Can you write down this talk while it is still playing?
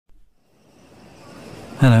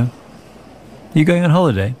Hello. You going on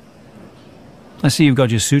holiday? I see you've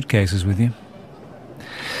got your suitcases with you.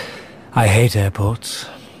 I hate airports.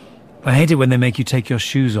 I hate it when they make you take your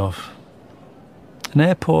shoes off. An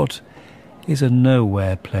airport is a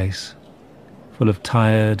nowhere place, full of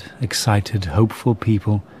tired, excited, hopeful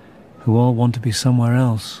people who all want to be somewhere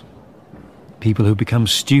else. People who become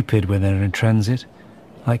stupid when they're in transit,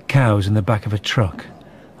 like cows in the back of a truck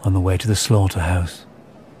on the way to the slaughterhouse.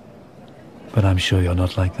 But I'm sure you're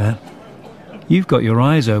not like that. You've got your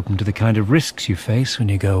eyes open to the kind of risks you face when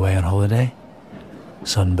you go away on holiday.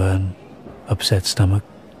 Sunburn, upset stomach,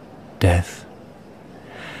 death.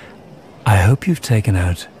 I hope you've taken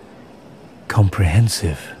out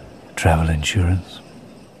comprehensive travel insurance.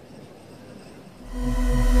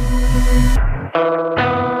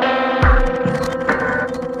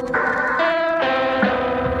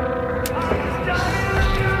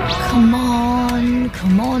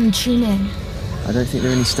 Come on, tune in. I don't think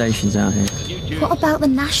there are any stations out here. What about the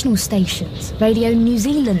national stations? Radio New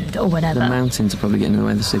Zealand or whatever? The mountains are probably getting in the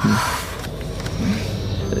way of the signal.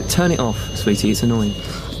 Turn it off, sweetie, it's annoying.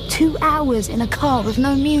 2 hours in a car with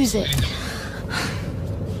no music.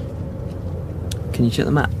 Can you check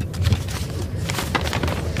the map?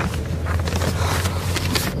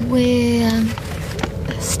 We're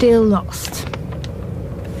still lost.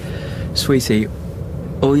 Sweetie,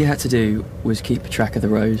 all you had to do was keep track of the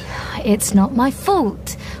road. It's not my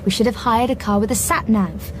fault. We should have hired a car with a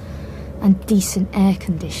sat-nav and decent air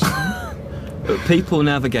conditioning. But people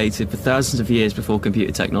navigated for thousands of years before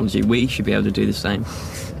computer technology. We should be able to do the same.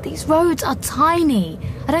 These roads are tiny.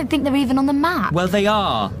 I don't think they're even on the map. Well, they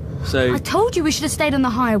are. So... I told you we should have stayed on the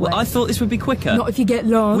highway. Well, I thought this would be quicker. Not if you get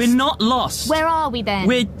lost. We're not lost. Where are we then?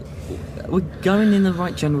 We're going in the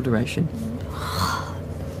right general direction.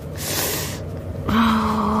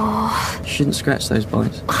 Shouldn't scratch those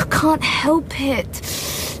bites. I can't help it.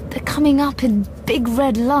 They're coming up in big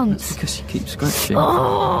red lumps. That's because you keep scratching.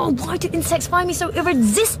 Oh, why do insects find me so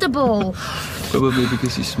irresistible? Probably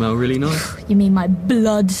because you smell really nice. You mean my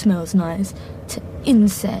blood smells nice? To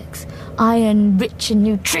insects. Iron, rich and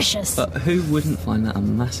nutritious. But who wouldn't find that a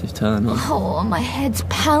massive turn on? Oh, my head's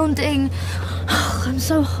pounding. I'm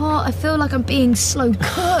so hot, I feel like I'm being slow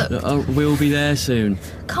cooked. Oh, we'll be there soon.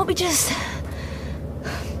 Can't we just...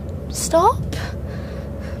 stop?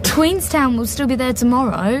 Queenstown will still be there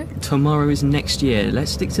tomorrow. Tomorrow is next year.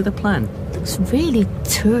 Let's stick to the plan. Looks really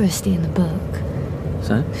touristy in the book.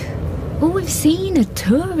 So? All we've seen are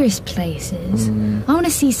tourist places. I want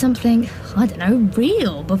to see something, I don't know,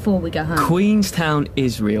 real before we go home. Queenstown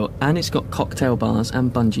is real, and it's got cocktail bars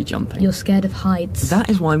and bungee jumping. You're scared of heights. That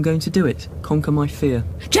is why I'm going to do it. Conquer my fear.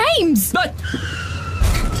 James! But...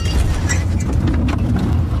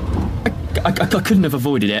 I couldn't have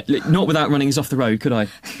avoided it. Not without running us off the road, could I?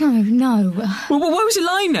 No. Well, why was it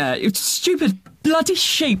lying there? It's stupid bloody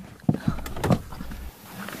sheep.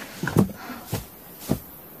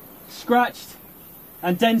 Scratched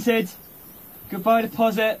and dented. Goodbye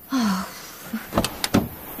deposit.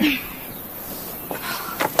 We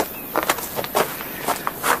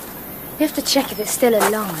have to check if it's still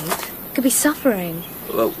alive. Could be suffering.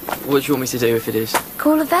 Well, what do you want me to do if it is?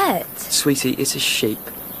 Call a vet. Sweetie, it's a sheep.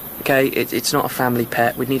 Okay, it's not a family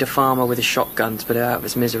pet. We'd need a farmer with a shotgun to put it out of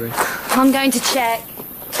its misery. I'm going to check.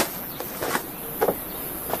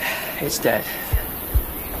 It's dead.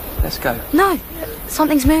 Let's go. No,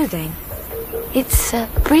 something's moving. It's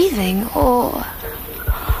breathing or...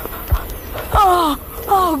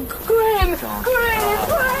 Oh, Grim!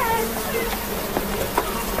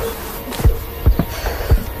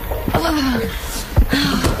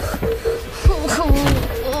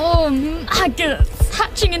 Oh, maggots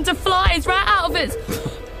hatching into flies right out of it.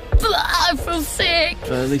 I feel sick.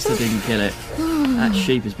 Well, at least I didn't kill it. That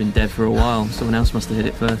sheep has been dead for a while. Someone else must have hit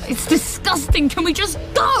it first. It's disgusting. Can we just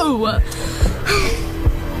go?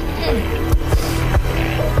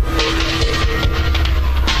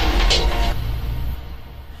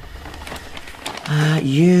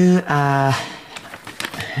 You are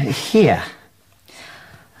here.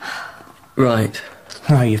 Right.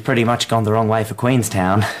 Oh, you've pretty much gone the wrong way for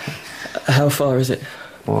Queenstown. How far is it?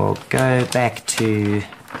 Well, go back to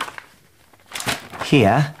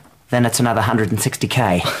here, then it's another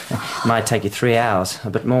 160k. Might take you 3 hours, a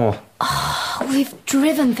bit more. Oh, we've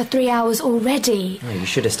driven for 3 hours already. Oh, you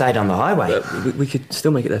should have stayed on the highway. We could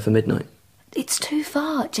still make it there for midnight. It's too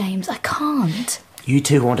far, James. I can't. You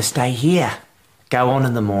two want to stay here. Go on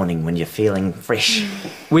in the morning when you're feeling fresh.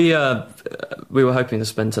 We were hoping to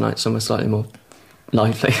spend tonight somewhere slightly more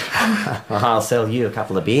lively. Well, I'll sell you a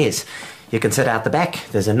couple of beers. You can sit out the back.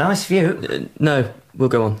 There's a nice view. No, we'll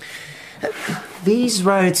go on. These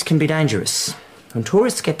roads can be dangerous. When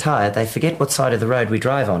tourists get tired, they forget what side of the road we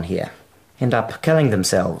drive on here. End up killing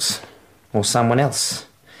themselves. Or someone else.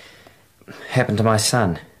 Happened to my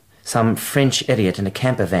son. Some French idiot in a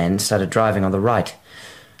camper van started driving on the right.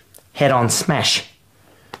 Head-on smash.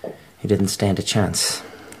 He didn't stand a chance.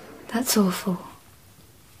 That's awful.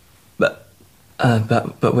 But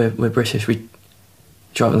we're British. We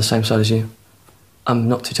drive on the same side as you. I'm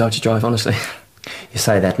not too tired to drive, honestly. You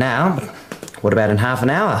say that now, but what about in half an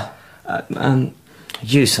hour?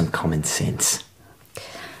 Use some common sense.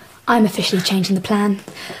 I'm officially changing the plan.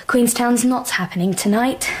 Queenstown's not happening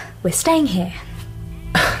tonight. We're staying here.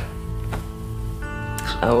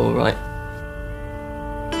 Oh, all right.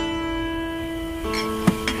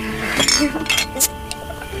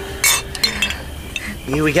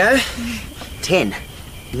 Here we go. 10,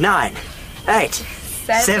 9, 8,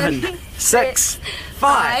 7, 6,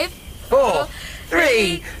 5, 4,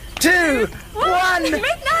 3, 2, 1.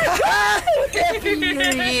 Happy New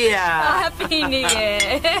Year! Happy New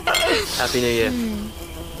Year! Happy New Year.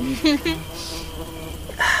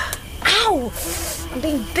 Ow! I'm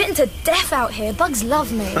being bitten to death out here. Bugs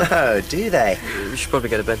love me. Oh, do they? We should probably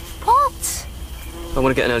go to bed. What? I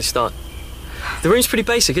want to get an early start. The room's pretty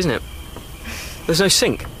basic, isn't it? There's no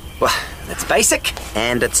sink. Well, it's basic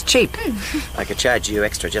and it's cheap. I could charge you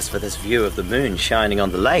extra just for this view of the moon shining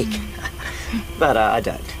on the lake. But I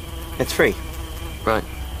don't. It's free. Right.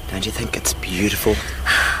 Don't you think it's beautiful?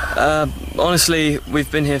 Honestly,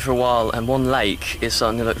 we've been here for a while, and one lake is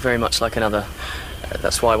starting to look very much like another.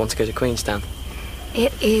 That's why I want to go to Queenstown.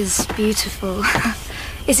 It is beautiful.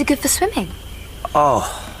 Is it good for swimming? Oh,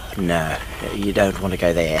 no. You don't want to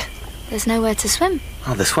go there. There's nowhere to swim.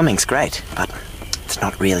 Oh, the swimming's great, but it's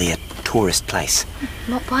not really a tourist place.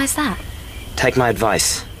 Why is that? Take my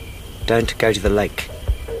advice. Don't go to the lake.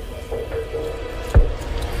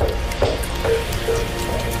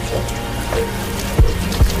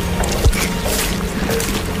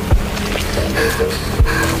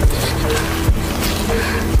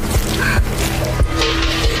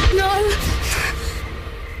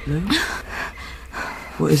 No?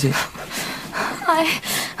 What is it? I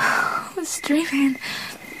was dreaming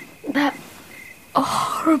that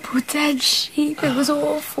horrible dead sheep. It was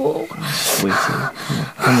awful. Sweetie.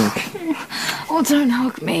 Come on. Oh, don't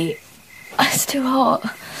hug me. It's too hot.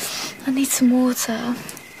 I need some water.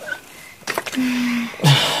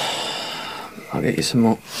 I'll get you some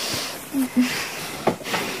more.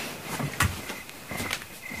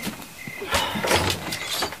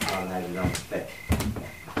 Oh, no, you don't fit.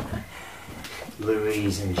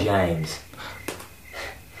 Louise and James.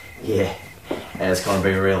 Yeah, that's gonna be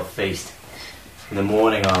a real feast. In the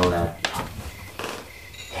morning I'll, yeah,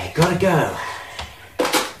 gotta go.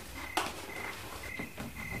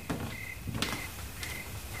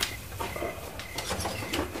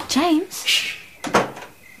 James? Shh.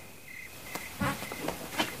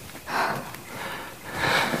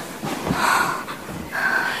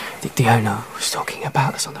 The owner was talking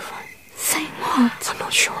about us on the phone. Say what? I'm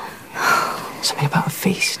not sure. Something about a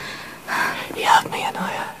feast. He heard me and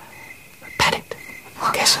I panicked.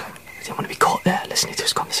 I guess I didn't want to be caught there listening to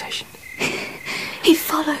his conversation. He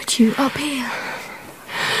followed you up here.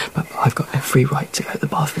 But I've got every right to go to the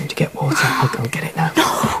bathroom to get water. I'll go and get it now.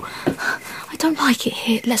 No! I don't like it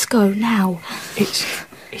here. Let's go now. It's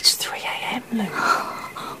 3 a.m, Luke.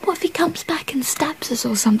 What if he comes back and stabs us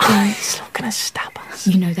or something? He's not going to stab us.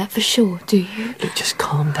 You know that for sure, do you? Luke, just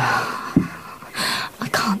calm down. I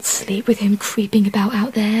can't sleep with him creeping about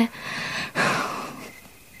out there.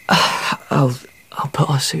 I'll put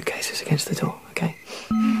our suitcases against the door, okay?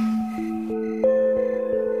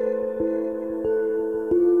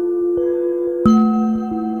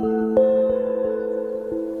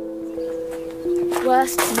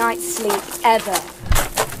 Worst night's sleep ever.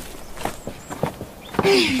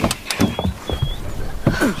 You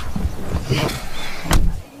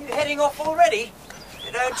heading off already?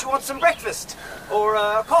 Don't you want some breakfast? Or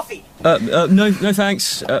coffee? No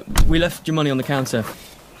thanks. We left your money on the counter.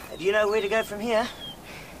 Do you know where to go from here?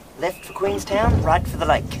 Left for Queenstown, right for the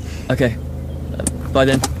lake. Okay. Bye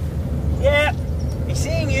then. Yeah, be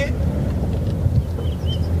seeing you.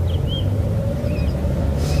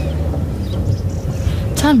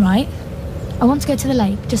 Turn right. I want to go to the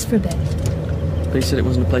lake, just for a bit. But he said it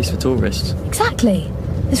wasn't a place for tourists. Exactly.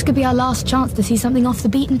 This could be our last chance to see something off the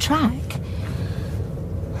beaten track.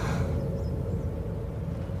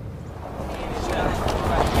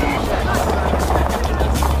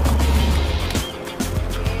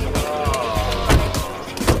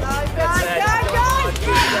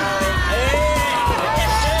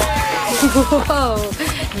 Whoa,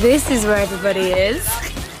 this is where everybody is.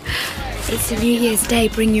 It's a New Year's Day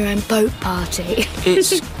bring your own boat party.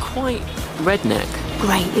 It's quite redneck.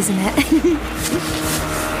 Great, isn't it?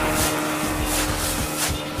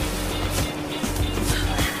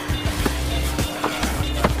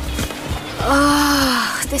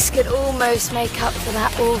 Oh, this could almost make up for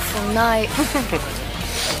that awful night.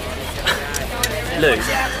 Luke,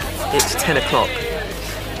 it's 10 o'clock.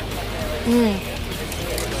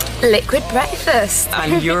 Liquid breakfast.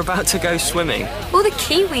 And you're about to go swimming. All the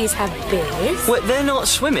Kiwis have beers. Well, they're not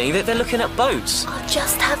swimming, they're looking at boats. I'll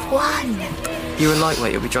just have one. You're a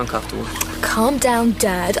lightweight, you'll be drunk afterward. Calm down,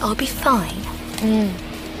 Dad. I'll be fine.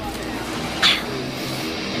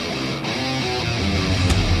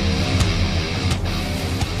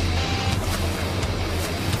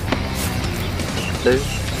 Luke?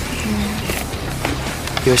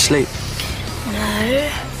 You're asleep?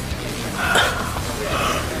 No.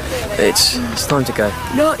 It's time to go.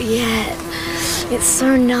 Not yet. It's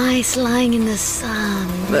so nice lying in the sun.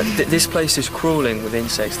 But this place is crawling with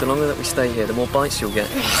insects. The longer that we stay here, the more bites you'll get.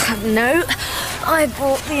 No. I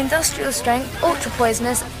bought the industrial strength, ultra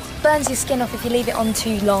poisonous, burns your skin off if you leave it on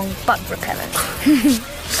too long, bug repellent.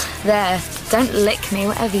 There, don't lick me,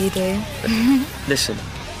 whatever you do. Listen,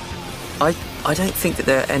 I don't think that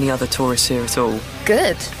there are any other tourists here at all.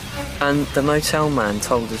 Good. And the motel man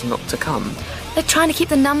told us not to come. They're trying to keep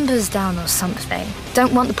the numbers down or something.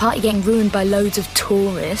 Don't want the party getting ruined by loads of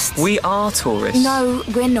tourists. We are tourists. No,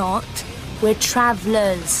 we're not. We're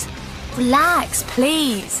travellers. Relax,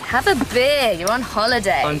 please. Have a beer. You're on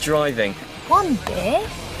holiday. I'm driving. One beer?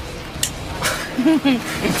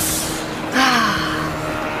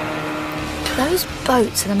 Those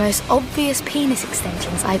boats are the most obvious penis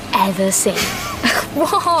extensions I've ever seen.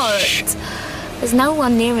 What? Shh. There's no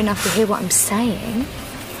one near enough to hear what I'm saying.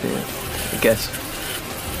 Yeah, I guess.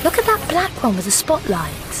 Look at that black one with the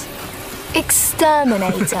spotlights.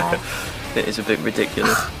 Exterminator. It is a bit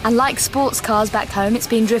ridiculous. And like sports cars back home, it's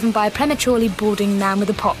being driven by a prematurely balding man with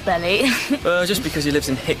a pot belly. Just because he lives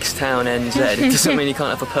in Hickstown, NZ, it doesn't mean he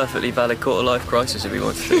can't have a perfectly valid quarter-life crisis if he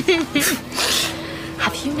wants to.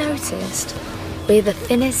 Have you noticed? We're the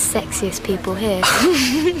thinnest, sexiest people here.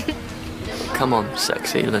 Come on,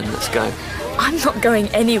 sexy, then let's go. I'm not going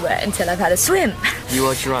anywhere until I've had a swim. You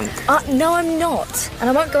are drunk. No, I'm not. And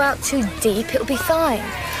I won't go out too deep. It'll be fine.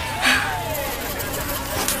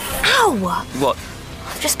 Ow! What?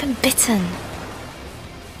 I've just been bitten.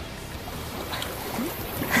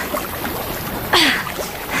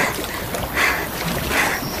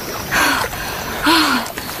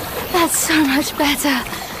 That's so much better.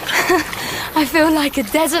 I feel like a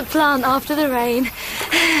desert plant after the rain.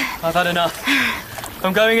 I've had enough.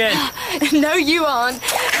 I'm going in. No, you aren't.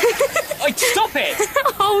 Stop it!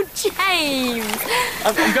 Oh, James.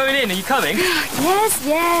 I'm going in. Are you coming? Yes,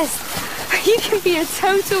 yes. You can be a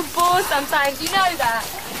total bore sometimes. You know that.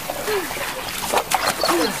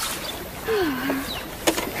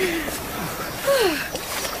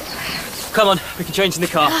 Come on, we can change in the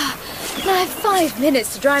car. I have 5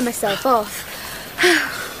 minutes to dry myself off.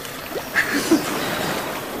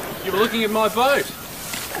 You were looking at my boat.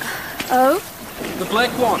 Oh? The black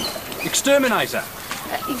one. Exterminator.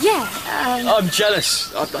 Yeah, I'm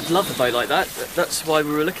jealous. I'd love a boat like that. That's why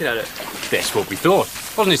we were looking at it. That's what we thought.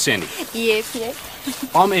 Wasn't it, Sandy? Yes, yes.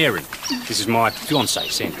 I'm Aaron. This is my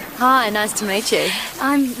fiancée, Sandy. Hi, nice to meet you.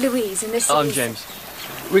 I'm Louise, and this I'm is... James.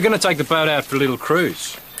 We're going to take the boat out for a little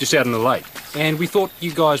cruise, just out in the lake. And we thought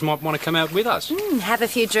you guys might want to come out with us. Have a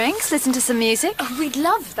few drinks, listen to some music. Oh, we'd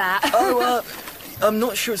love that. I'm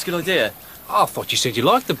not sure it's a good idea. I thought you said you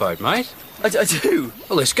liked the boat, mate. I do.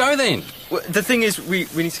 Well, let's go then. Well, the thing is, we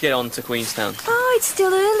need to get on to Queenstown. Oh, it's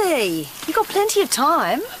still early. You've got plenty of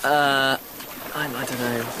time. I don't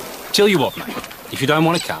know. Tell you what, mate. If you don't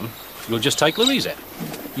want to come, you'll just take Louise out.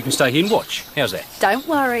 You can stay here and watch. How's that? Don't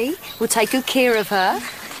worry, we'll take good care of her.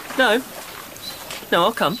 No,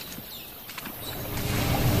 I'll come.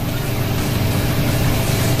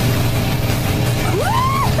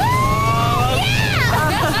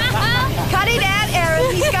 Cut it out,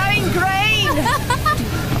 Aaron. He's going green.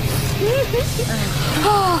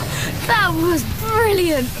 Oh, that was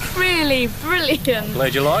brilliant. Really brilliant.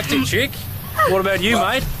 Glad you liked it, chick. What about you,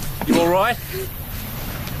 mate? You all right?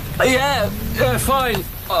 Yeah, fine.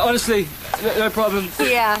 Honestly, no problem.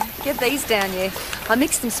 Yeah, get these down you. I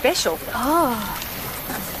mixed them special. Oh,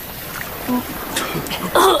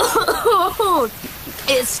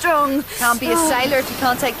 it's strong. Can't be a sailor if you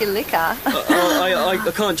can't take your liquor.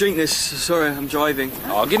 I can't drink this. Sorry, I'm driving.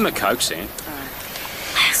 I'll give him a Coke, Sam.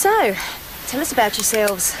 So, tell us about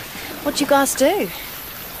yourselves. What do you guys do?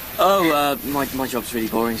 Oh, my job's really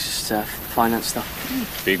boring. It's just finance stuff.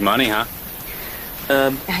 Big money, huh?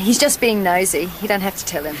 He's just being nosy. You don't have to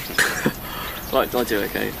tell him. Right, I'll do it,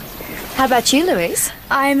 okay. How about you, Louise?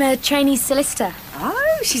 I'm a trainee solicitor.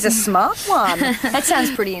 Oh, she's a smart one. That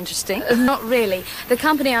sounds pretty interesting. Not really. The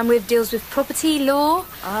company I'm with deals with property law.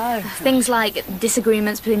 Oh. Things like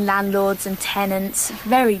disagreements between landlords and tenants.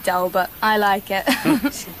 Very dull, but I like it.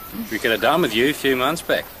 We could have done with you a few months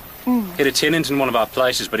back. Had a tenant in one of our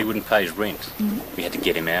places, but he wouldn't pay his rent. We had to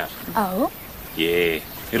get him out. Oh? Yeah,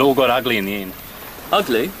 it all got ugly in the end.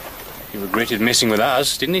 Ugly? He regretted messing with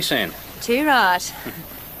us, didn't he, Sam? Too right.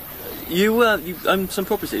 You own some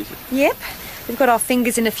properties? Yep. We've got our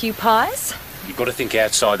fingers in a few pies. You've got to think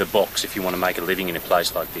outside the box if you want to make a living in a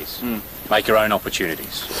place like this. Make your own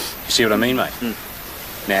opportunities. You see what I mean, mate?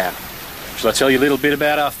 Now, shall I tell you a little bit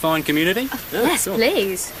about our fine community? Yes,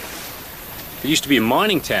 please. There used to be a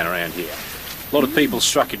mining town around here. A lot of people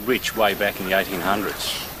struck it rich way back in the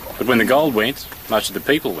 1800s. But when the gold went, most of the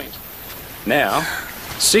people went. Now,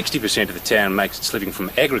 60% of the town makes its living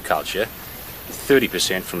from agriculture,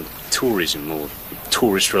 30% from tourism or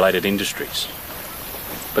tourist-related industries.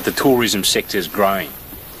 But the tourism sector is growing.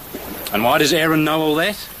 And why does Aaron know all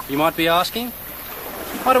that, you might be asking?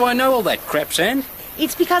 Why do I know all that crap, Sand?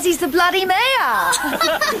 It's because he's the bloody mayor.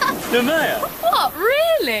 The mayor? What,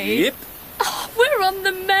 really? Yep. We're on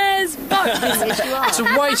the mayor's boat. It's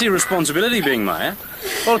a weighty responsibility being mayor.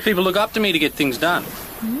 A lot of people look up to me to get things done.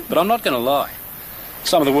 But I'm not going to lie.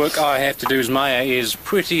 Some of the work I have to do as mayor is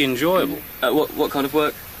pretty enjoyable. What kind of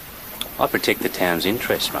work? I protect the town's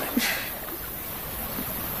interests, mate.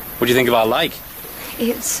 What do you think of our lake?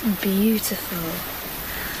 It's beautiful.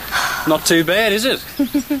 Not too bad, is it?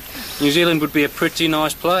 New Zealand would be a pretty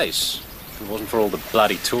nice place if it wasn't for all the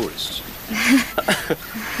bloody tourists.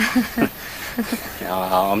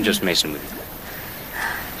 I'm just messing with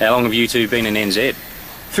you. How long have you two been in NZ?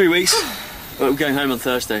 3 weeks. We're going home on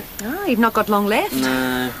Thursday. Oh, you've not got long left.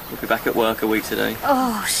 No, we'll be back at work a week today.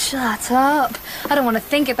 Oh, shut up. I don't want to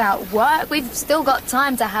think about work. We've still got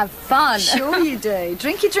time to have fun. Sure you do.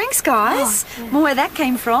 Drink your drinks, guys. More where that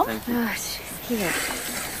came from. Oh, jeez. Here.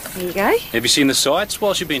 There you go. Have you seen the sights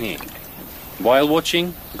whilst you've been here? Whale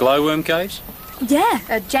watching? Glowworm caves?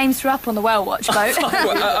 Yeah, James threw up on the whale watch boat.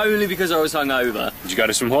 Only because I was hungover. Did you go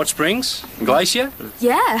to some hot springs? Glacier?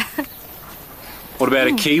 Yeah. What about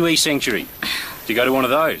a Kiwi sanctuary? Did you go to one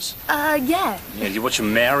of those? Yeah. Yeah, did you watch a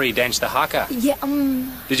Maori dance the haka? Yeah,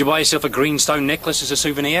 Did you buy yourself a green stone necklace as a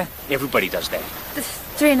souvenir? Everybody does that.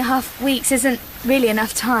 3.5 weeks isn't really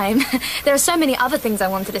enough time. There are so many other things I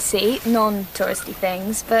wanted to see, non-touristy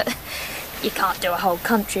things, but you can't do a whole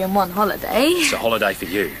country in one holiday. It's a holiday for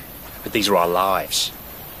you, but these are our lives.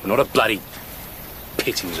 We're not a bloody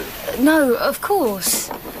petting zoo. No, of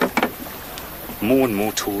course. More and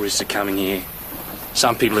more tourists are coming here.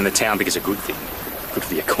 Some people in the town think it's a good thing, good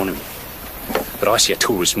for the economy. But I see a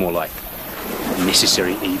tourist more like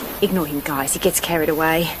necessary evil. Ignore him, guys. He gets carried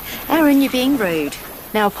away. Aaron, you're being rude.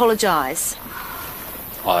 Now apologise.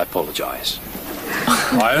 I apologise.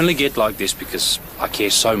 I only get like this because I care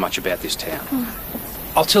so much about this town.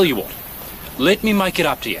 I'll tell you what. Let me make it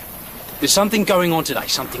up to you. There's something going on today,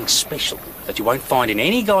 something special that you won't find in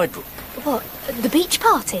any guidebook. What, the beach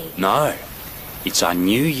party? No. It's our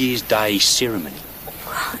New Year's Day ceremony.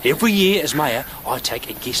 Every year as mayor, I take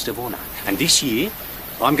a guest of honour. And this year,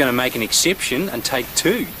 I'm going to make an exception and take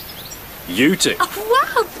two. You two.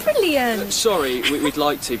 Oh, wow, brilliant. Sorry, we'd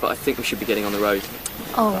like to, but I think we should be getting on the road.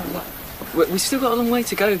 Oh. We've still got a long way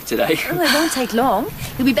to go today. Oh, it won't take long.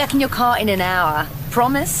 You'll be back in your car in an hour.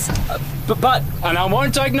 Promise? But... And I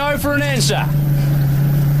won't take no for an answer.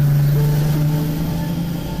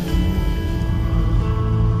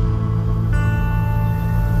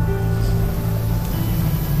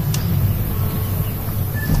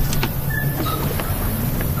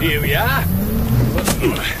 Here we are.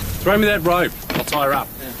 Throw me that rope. I'll tie her up.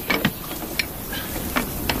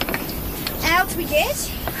 Out we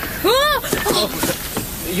get.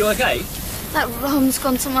 Are you okay? That rum's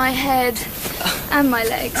gone to my head and my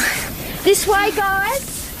legs. This way, guys.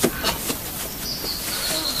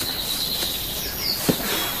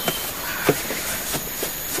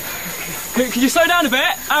 Can you slow down a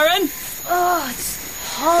bit, Aaron? Oh, it's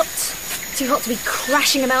hot. Too hot to be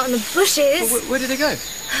crashing about in the bushes. Where did it go?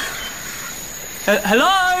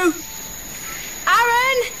 Hello?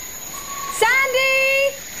 Aaron!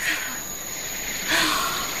 Sandy!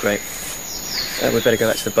 Great. We'd better go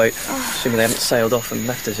back to the boat. Assuming they haven't sailed off and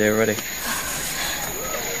left us here already.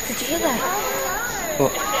 Did you hear that?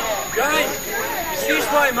 What? Going! This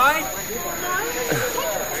way, mate!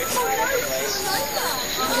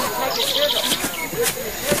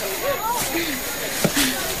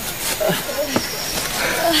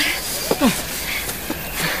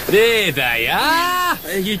 There they are!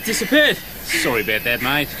 You disappeared. Sorry about that,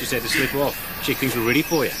 mate. Just had to slip off. Check things were ready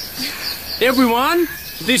for you. Everyone,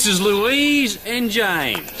 this is Louise and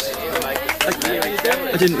James.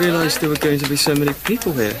 I didn't realise there were going to be so many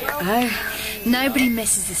people here. Oh, nobody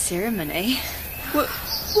misses the ceremony. What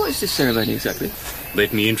is this ceremony exactly?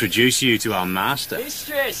 Let me introduce you to our master.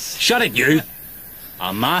 Mistress! Shut it, you!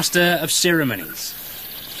 Our master of ceremonies.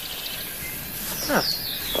 Oh,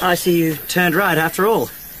 I see you turned right after all.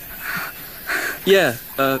 Yeah,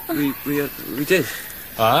 we did.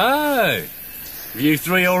 Oh, you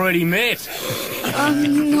three already met.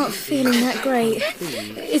 I'm not feeling that great.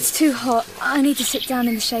 It's too hot. I need to sit down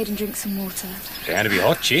in the shade and drink some water. Bound to be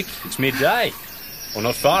hot, chick. It's midday. Well,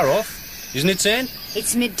 not far off. Isn't it, San?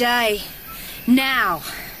 It's midday. Now.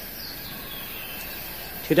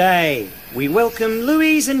 Today, we welcome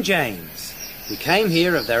Louise and James, who came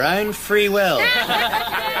here of their own free will.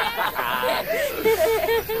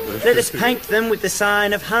 Let us paint them with the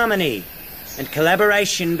sign of harmony and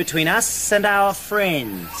collaboration between us and our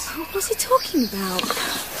friends. What's he talking about?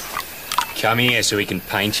 Come here so we can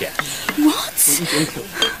paint you. What?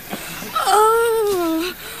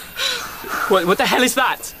 Oh! What the hell is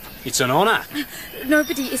that? It's an honour.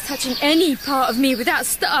 Nobody is touching any part of me without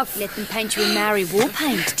stuff. Let them paint you in Maori war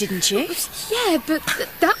paint, didn't you? Yeah, but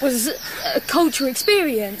that was a cultural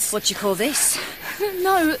experience. What do you call this?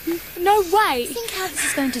 No way. Think how this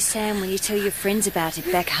is going to sound when you tell your friends about it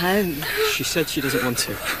back home. She said she doesn't want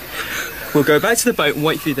to. We'll go back to the boat and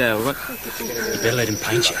wait for you there, all right? You better let him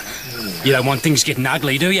paint you. You don't want things getting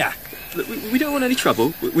ugly, do you? Look, we don't want any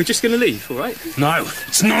trouble. We're just going to leave, all right? No,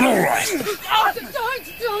 it's not all right. Oh,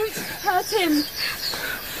 don't hurt him.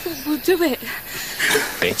 We'll do it.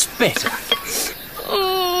 It's better.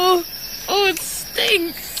 Oh, it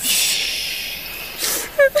stinks.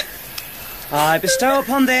 I bestow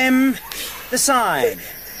upon them the sign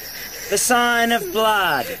of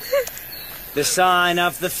blood, the sign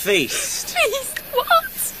of the feast. Feast? What?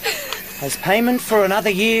 As payment for another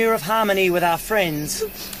year of harmony with our friends,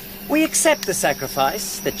 we accept the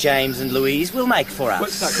sacrifice that James and Louise will make for us.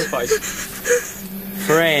 What sacrifice?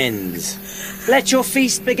 Friends, let your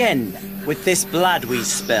feast begin with this blood we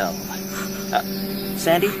spill.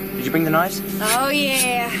 Sandy, did you bring the knives? Oh,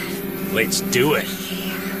 yeah. Let's do it.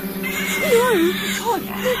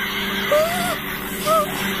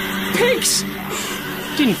 Pigs!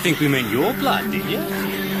 Didn't think we meant your blood, did you?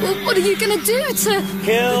 Well, what are you going to do to...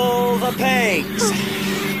 Kill the pigs!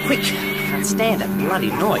 Quick, can't stand that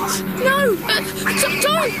bloody noise. No!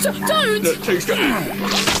 Don't! Look, please go.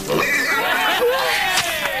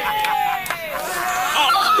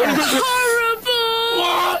 Horrible!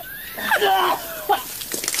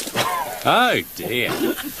 Oh, dear.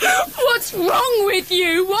 What's wrong with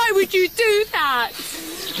you? Why would you do that?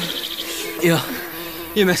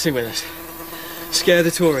 You're messing with us. Scare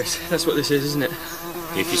the tourists. That's what this is, isn't it?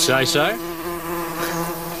 If you say so.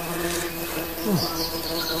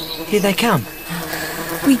 Here they come.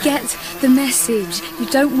 We get the message. You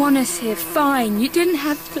don't want us here. Fine. You didn't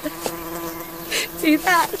have to do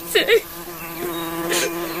that too.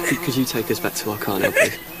 Could you take us back to our carnival,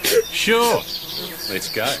 please? Sure. Let's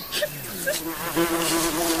go.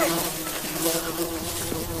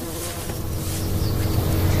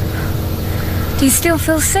 Do you still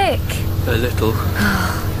feel sick? A little.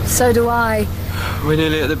 So do I. We're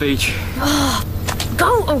nearly at the beach.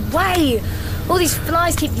 Go away! All these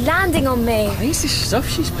flies keep landing on me. What's this stuff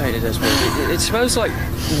she's painted us with? It smells like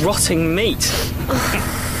rotting meat.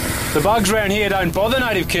 The bugs round here don't bother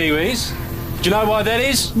native Kiwis. Do you know why that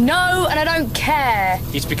is? No, and I don't care.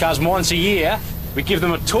 It's because once a year, we give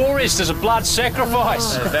them a tourist as a blood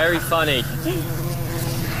sacrifice. Very funny.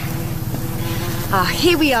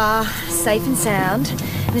 Here we are, safe and sound.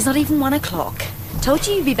 And it's not even 1 o'clock. Told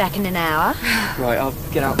you you'd be back in an hour. Right, I'll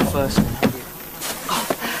get out first.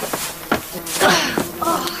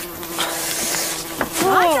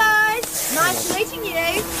 Hi, guys. Nice meeting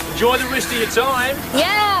you. Enjoy the rest of your time.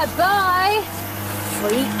 Yeah, bye.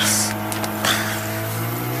 Freaks.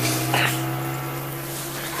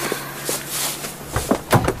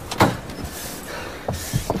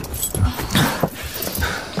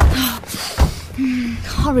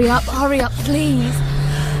 Hurry up, please.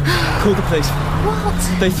 Call the police.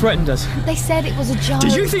 What? They threatened us. They said it was a joke.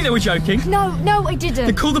 Did you think they were joking? No, I didn't.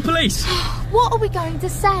 Then call the police. What are we going to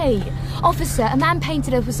say? Officer, a man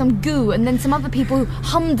painted us with some goo and then some other people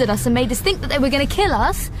hummed at us and made us think that they were going to kill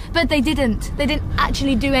us, but they didn't. They didn't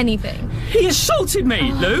actually do anything. He assaulted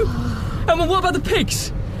me, Lou. And what about the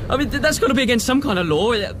pigs? I mean, that's got to be against some kind of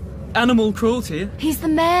law. animal cruelty. He's the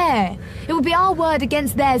mayor. It would be our word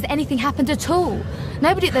against theirs that anything happened at all.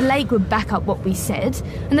 Nobody at the lake would back up what we said,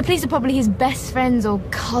 and the police are probably his best friends or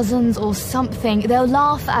cousins or something. They'll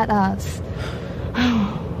laugh at us.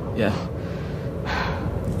 Yeah.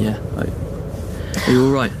 Yeah, are you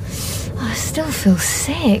all right? I still feel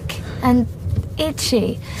sick and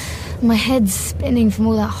itchy. My head's spinning from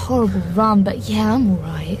all that horrible rum, but yeah, I'm all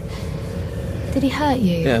right. Did he hurt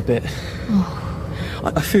you? Yeah, a bit. Oh.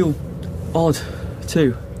 I feel odd,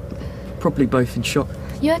 too. Probably both in shock.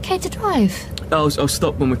 You okay to drive? I'll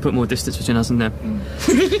stop when we put more distance between us and them.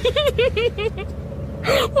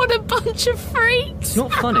 What a bunch of freaks! It's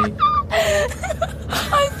not funny. I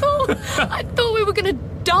thought we were gonna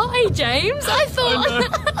die, James. I thought.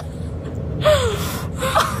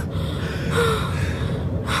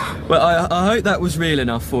 Well, I hope that was real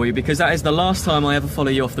enough for you, because that is the last time I ever follow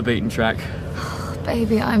you off the beaten track.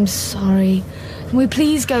 Baby, I'm sorry. Can we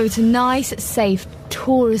please go to nice, safe,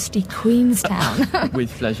 touristy Queenstown? With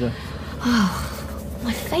pleasure.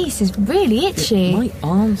 My face is really itchy. Yeah, my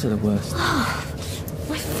arms are the worst.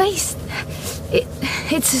 My face...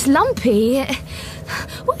 It's just lumpy.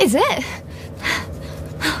 What is it?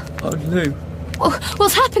 Oh, Lou.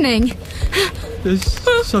 What's happening? There's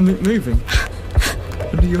something moving.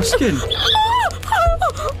 Under your skin.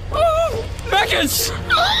 Maggots!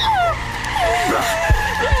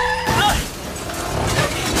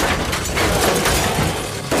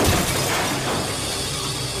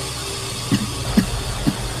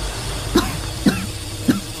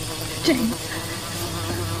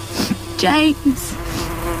 James.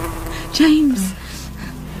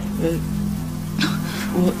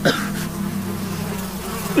 What?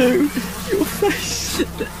 No, your face.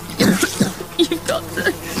 You've got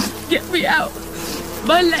to get me out.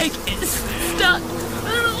 My leg is stuck.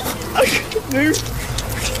 I can't move.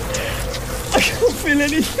 I can't feel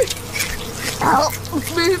anything. Help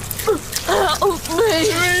me. Help me.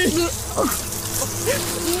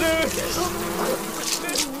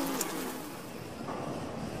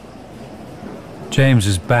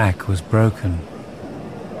 James's back was broken.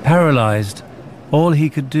 Paralysed, all he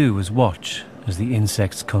could do was watch as the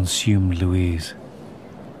insects consumed Louise.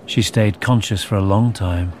 She stayed conscious for a long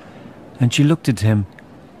time, and she looked at him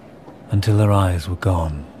until her eyes were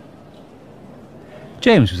gone.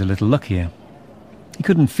 James was a little luckier. He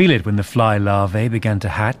couldn't feel it when the fly larvae began to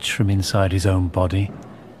hatch from inside his own body.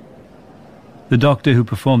 The doctor who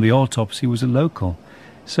performed the autopsy was a local,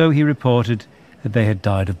 so he reported that they had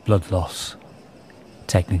died of blood loss.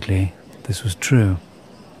 Technically, this was true.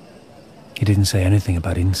 He didn't say anything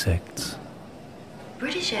about insects.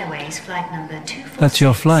 British Airways flight number 246. That's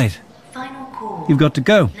your flight. Final call. You've got to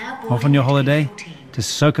go. Now Off on your boarding holiday 14. to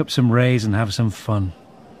soak up some rays and have some fun.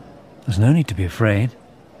 There's no need to be afraid.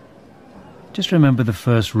 Just remember the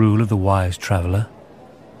first rule of the wise traveller.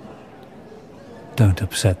 Don't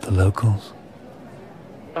upset the locals.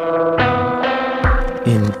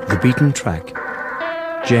 In The Beaten Track,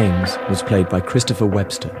 James was played by Christopher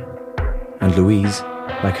Webster and Louise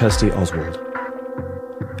by Kirsty Oswald.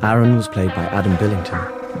 Aaron was played by Adam Billington,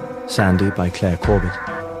 Sandy by Claire Corbett,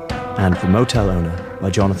 and the motel owner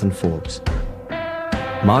by Jonathan Forbes.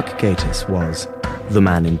 Mark Gatiss was the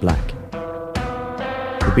Man in Black.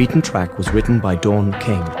 The Beaten Track was written by Dawn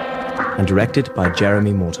King and directed by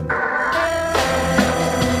Jeremy Mortimer.